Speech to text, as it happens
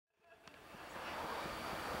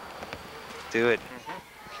do it.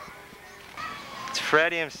 It's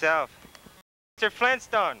Freddy himself. Mr.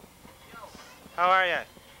 Flintstone, how are you?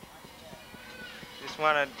 Just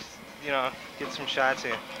want to, you know, get some shots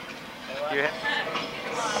here.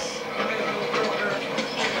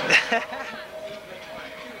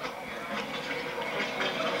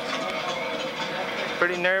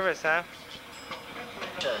 Pretty nervous, huh?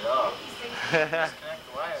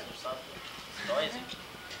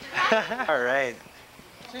 All right.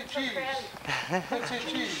 Say cheese. Let's say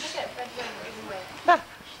cheese.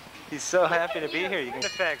 He's so happy to be here. You can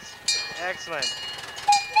effects. Excellent.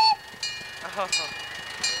 Oh.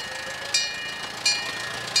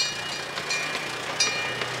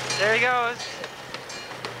 There he goes.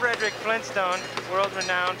 Frederick Flintstone,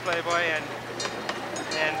 world-renowned playboy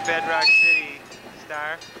and Bedrock City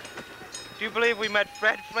star. Do you believe we met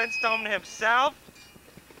Fred Flintstone himself?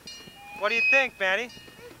 What do you think, Maddie?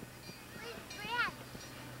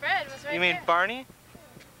 Fred was right You mean there. Barney?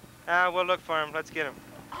 We'll look for him. Let's get him.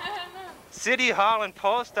 City Hall and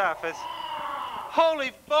Post Office.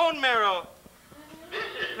 Holy bone marrow!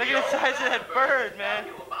 Look at the size of that bird, man.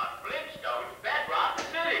 About Flintstones, Bedrock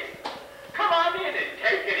City. Come on in and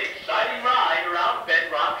take an exciting ride around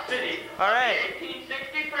Bedrock City. All right. The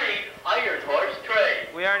 1863 Iron Horse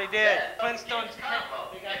Train. We already did. Flintstones.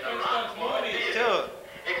 They got Flintstones movies. Too.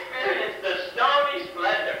 Experience the stony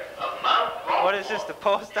splendor of Mount Broad. What is this? The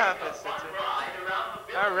post office. That's it. Ride around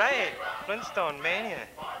the All right. Flintstone mania.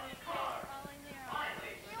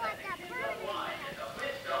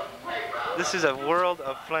 This is a world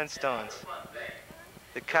of Flintstones.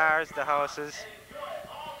 The cars, the houses.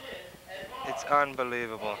 It's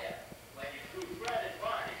unbelievable.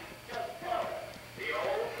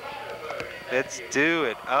 Let's do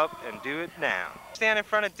it up and do it now. Stand in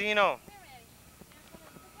front of Dino.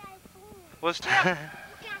 We'll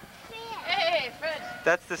Hey, Fred.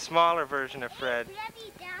 That's the smaller version of Fred.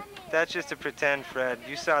 That's just a pretend Fred.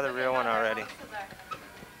 You saw the real one already.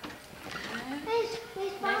 Nice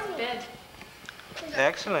bed.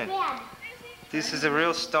 Excellent. This is a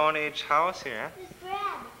real Stone Age house here.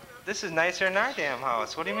 This is nicer than our damn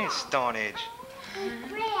house. What do you mean Stone Age?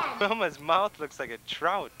 Wilma's mouth looks like a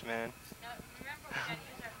trout, man.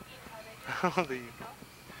 Holy.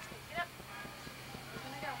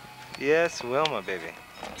 Yes, Wilma, baby.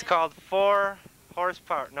 It's called 4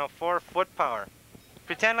 horsepower. No, 4 foot power.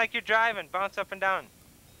 Pretend like you're driving. Bounce up and down.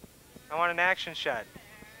 I want an action shot.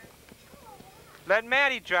 Let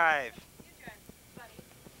Maddie drive.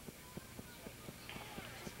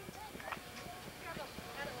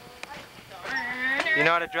 You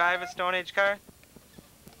know how to drive a Stone Age car?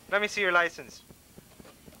 Let me see your license.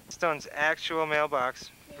 Stone's actual mailbox.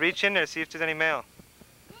 Reach in there, see if there's any mail.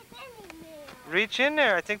 Reach in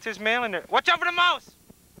there. I think there's mail in there. Watch out for the mouse!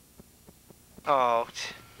 Oh.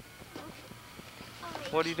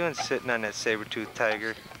 What are you doing sitting on that saber-toothed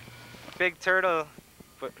tiger? Big turtle,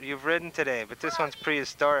 but you've ridden today, but this one's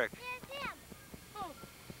prehistoric.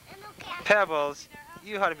 Pebbles,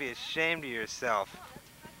 you ought to be ashamed of yourself.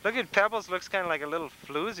 Look at Pebbles, looks kind of like a little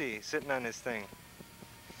floozy sitting on this thing.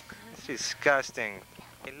 It's disgusting.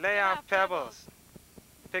 Hey, lay off Pebbles.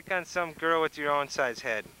 Pick on some girl with your own size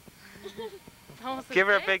head. Give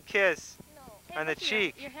her a big kiss on the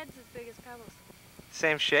cheek. Your head's as big as Pebbles.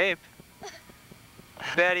 Same shape.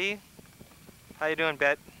 Betty, how you doing,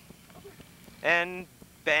 Bet? And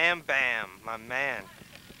Bam Bam, my man.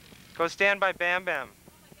 Go stand by Bam Bam.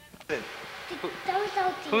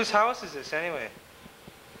 Whose house is this anyway?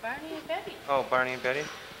 Barney and Betty. Oh, Barney and Betty.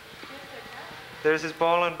 There's his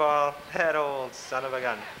bowling ball. That old son of a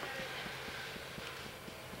gun.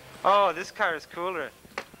 Oh, this car is cooler.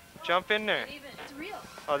 Jump in there. It's real.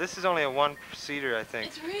 Oh, this is only a 1-seater, I think.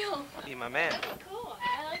 It's real. Be my man. That's cool.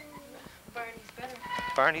 I like Barney's better.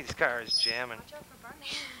 Barney's car is jamming. Watch out for Barney.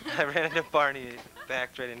 I ran into Barney,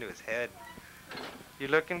 backed right into his head. You're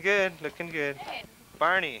looking good, looking good. Hey.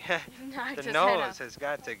 Barney, Knocked the his head nose off. has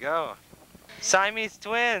got to go. Siamese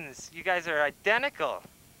twins, you guys are identical.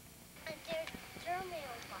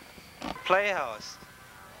 Playhouse.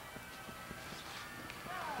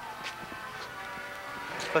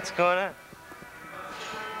 What's going on?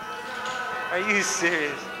 Are you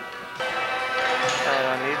serious? I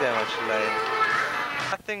don't need that much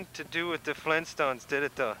light. Nothing to do with the Flintstones, did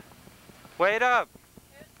it though? Wait up!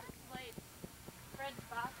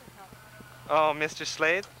 Oh, Mr.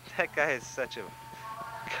 Slade? That guy is such a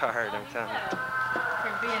card, I'm telling you.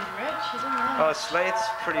 For being rich, he didn't know. Oh, Slade's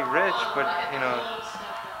pretty rich, but you know.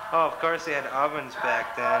 Oh, of course they had ovens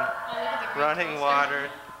back then. Running water,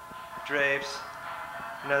 drapes,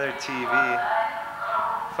 another TV,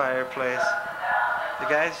 fireplace. The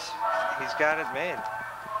guy's, he's got it made.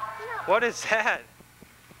 What is that?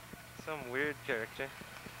 Some weird character.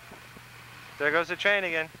 There goes the train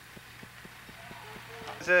again.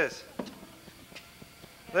 What's this?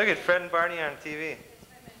 Look at Fred and Barney on TV.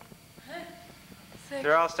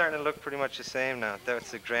 They're all starting to look pretty much the same now.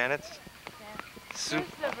 That's the granites. Soup.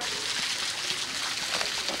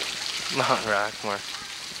 Mount Rockmore.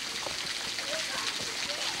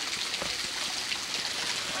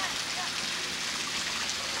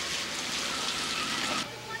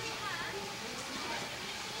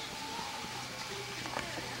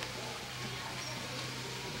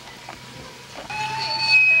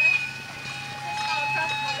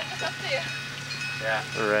 Yeah.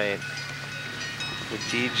 Right. The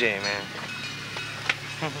DJ, man.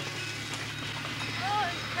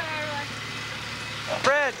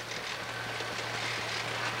 Fred!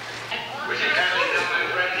 Would you kindly tell my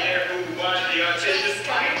friend here who was the artist?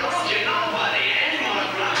 I told you nobody. And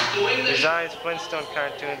Mark Rock's doing the There's always Flintstone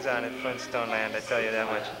cartoons on at Flintstone Land, I tell you that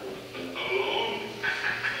much.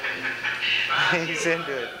 He's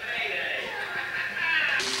into it.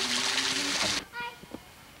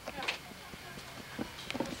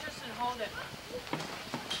 Hold it.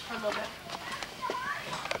 For a little bit.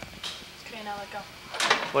 Okay, now let go.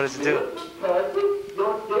 What does it do?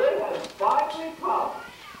 Your day has finally come.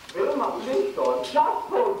 Wilma Flintstone just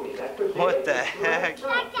told me that today What the is heck?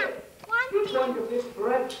 Fred's birthday. He's going to give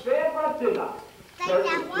Fred's favorite dinner. Turkey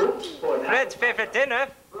soup for an Fred's favorite dinner?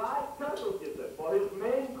 fried turtle gizzard for his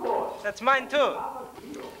main course. That's mine too.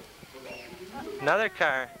 Another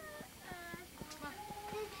car.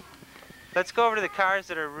 Let's go over to the cars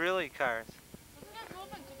that are really cars.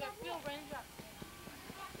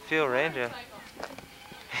 Field Ranger?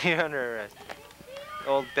 You're under arrest.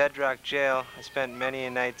 Old Bedrock jail. I spent many a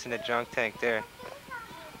nights in a drunk tank there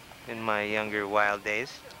in my younger wild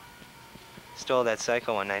days. Stole that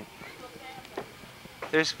cycle one night.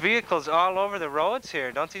 There's vehicles all over the roads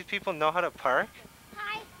here. Don't these people know how to park?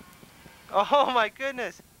 Hi. Oh my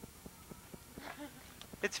goodness.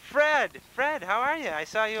 It's Fred. Fred, how are you? I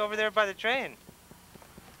saw you over there by the train.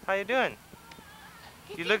 How you doing?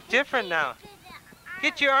 You look different now.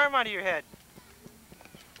 Get your arm out of your head.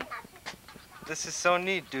 This is so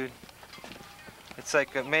neat, dude. It's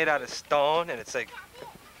like made out of stone, and it's like,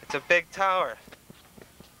 it's a big tower.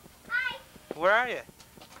 Where are you?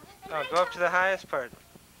 Oh, go up to the highest part.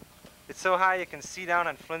 It's so high you can see down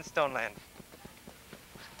on Flintstone Land.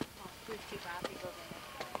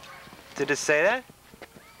 Did it say that?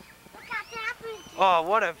 Oh,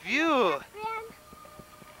 what a view!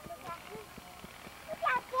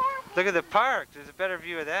 Look at the park. There's a better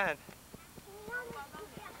view of that.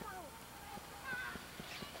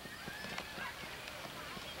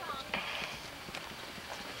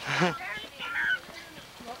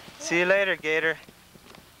 See you later, Gator.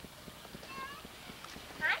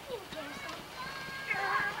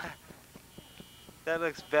 That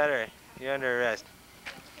looks better. You're under arrest.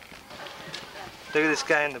 Look at this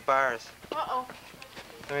guy in the bars. Uh-oh.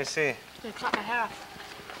 Let me see. They cut my hair off.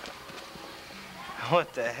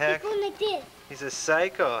 What the heck? He's going like this. He's a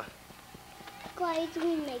psycho. God, he's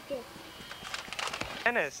going like this.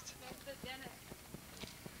 Dentist.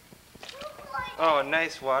 Oh, a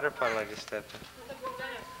nice water puddle I just stepped in.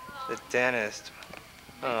 The dentist.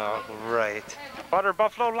 Oh, right. Water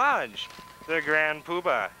Buffalo Lodge. The Grand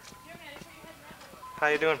Poobah. How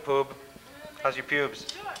you doing, Poob? How's your pubes?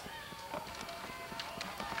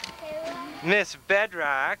 Miss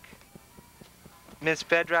Bedrock. Miss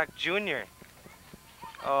Bedrock Jr.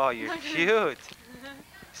 Oh, you're cute.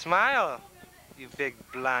 Smile, you big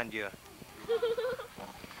blonde you.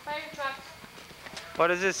 Fire truck. What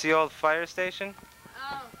is this, the old fire station?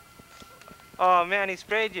 Oh. Oh man, he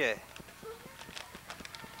sprayed you.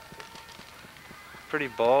 Pretty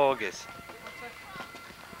bogus.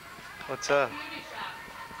 What's up?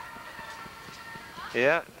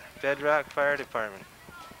 Yeah, Bedrock Fire Department.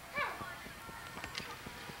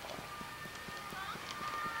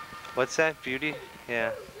 What's that, beauty?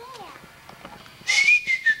 Yeah.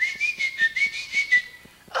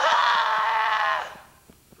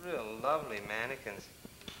 Real lovely mannequins.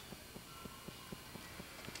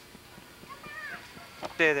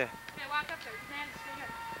 Stay there. Okay, walk up there. Man, stay here.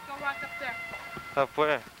 Go walk up there. Up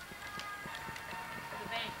where? To the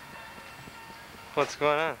bank. What's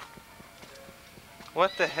going on?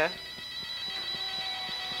 What the heck?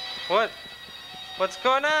 What? What's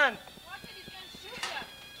going on? Watch it, he's gonna shoot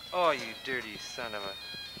you. Oh, you dirty son of a...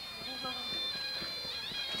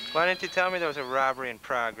 Why didn't you tell me there was a robbery in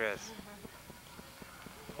progress?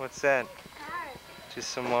 What's that?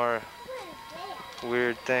 Just some more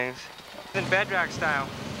weird things. In Bedrock style.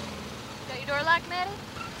 Got your door locked, Maddie?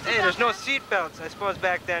 Hey, there's no seat belts. I suppose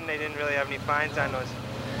back then they didn't really have any fines on those.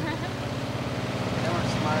 They weren't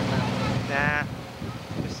smart enough. Nah.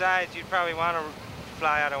 Besides, you'd probably want to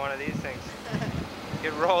fly out of one of these things.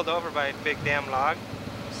 Get rolled over by a big damn log.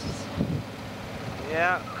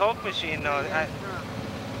 Yeah, Coke machine though.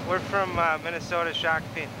 We're from Minnesota,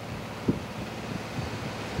 Shakopee.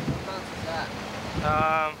 Whereabouts is that?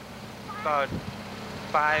 About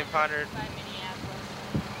 500 By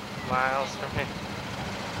Minneapolis. miles from here.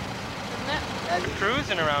 Isn't it?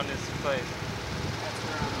 Cruising around this place. That's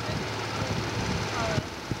around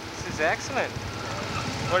This is excellent.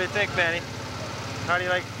 What do you think, Manny? How do you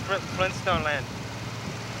like Flintstone land?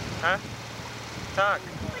 Huh? Talk.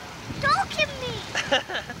 Don't give me.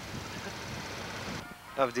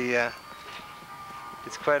 Of the,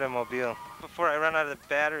 it's quite a mobile. Before I run out of the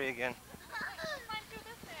battery again.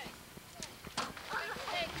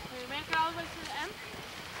 Hey, can we make it all the way to the end?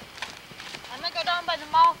 I'm gonna go down by the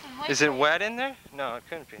mouth and wait. Is it wet in there? No, it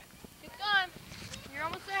couldn't be. Keep going. You're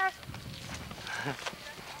almost there.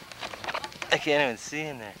 I can't even see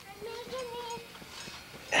in there.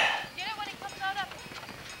 Get it when it comes out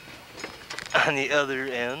up. On the other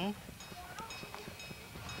end?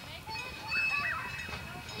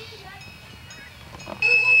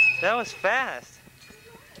 That was fast.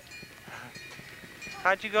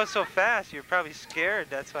 How'd you go so fast? You're probably scared,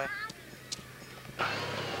 that's why.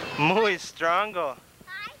 Muy strongo.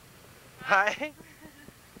 Hi.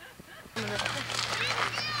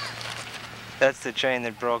 That's the train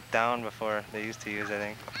that broke down before they used to use, I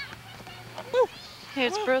think.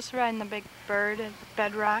 Here's Bruce riding the big bird at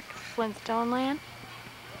Bedrock, Flintstone land.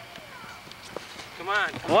 Come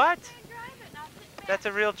on. What? That's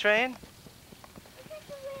a real train?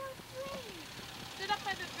 Sit up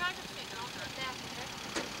by the driver's seat and I'll sit down.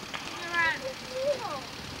 Give me a ride.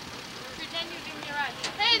 Pretend you give me a ride.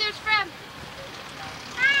 Hey, there's Fred.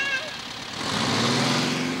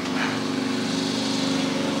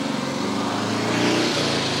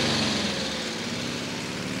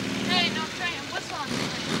 Hey, no train. Whistle on the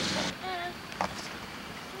train.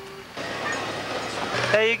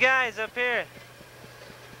 Hey, you guys up here.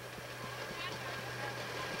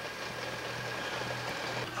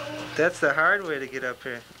 That's the hard way to get up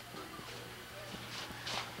here.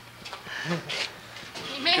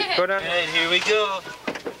 You made it. Go down. All right, here we go.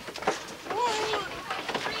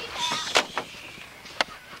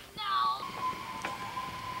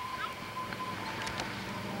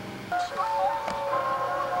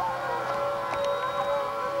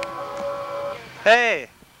 Hey,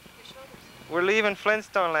 we're leaving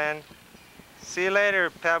Flintstone land. See you later,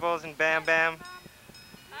 Pebbles and Bam Bam.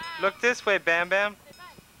 Look this way, Bam Bam.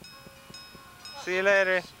 See you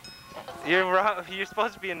later. You're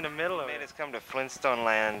supposed to be in the middle of it. Made us come to Flintstone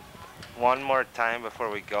land one more time before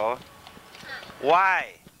we go.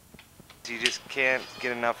 Why? You just can't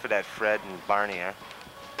get enough of that Fred and Barney, huh?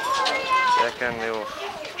 Back on the old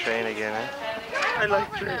train again, huh? I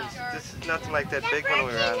like trains. This is nothing like that big one we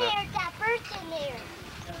were on. That bird's in there.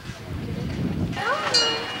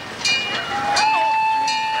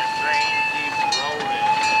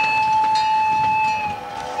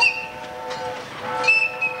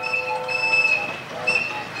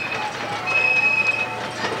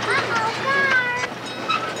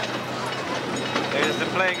 There's the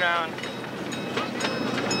playground.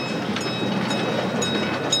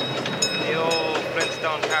 The old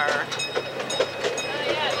Flintstone car. Oh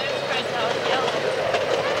yeah, there's Fred's house. Yellow.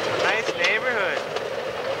 Nice neighborhood.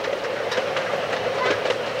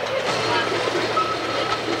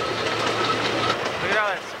 Look at all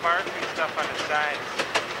that sparkly stuff on the sides.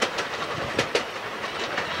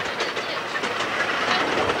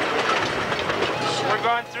 We're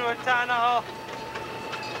going through a tunnel.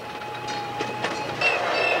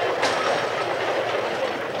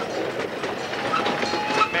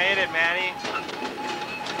 Made it, Manny.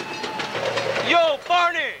 Yo,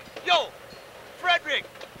 Barney! Yo, Frederick!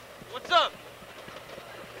 What's up?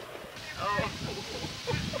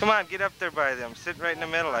 Come on, get up there by them. Sit right in the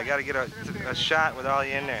middle. I gotta get a shot with all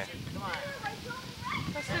you in there.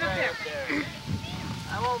 Let's sit up there.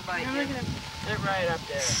 I won't bite you. Sit right up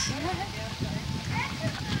there.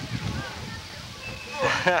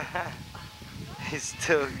 He's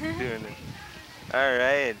still doing it. All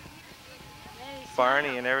right.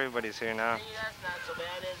 Barney and everybody's here now. That's not so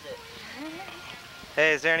bad, is it?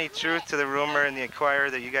 Hey, is there any truth to the rumor in the Enquirer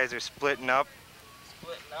that you guys are splitting up?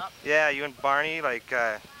 Splitting up? Yeah, you and Barney, like,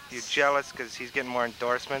 you jealous because he's getting more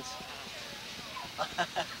endorsements?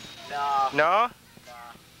 No. No? No.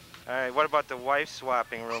 All right, what about the wife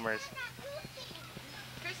swapping rumors?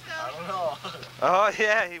 I don't know. Oh,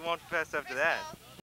 yeah, he won't fess up to that.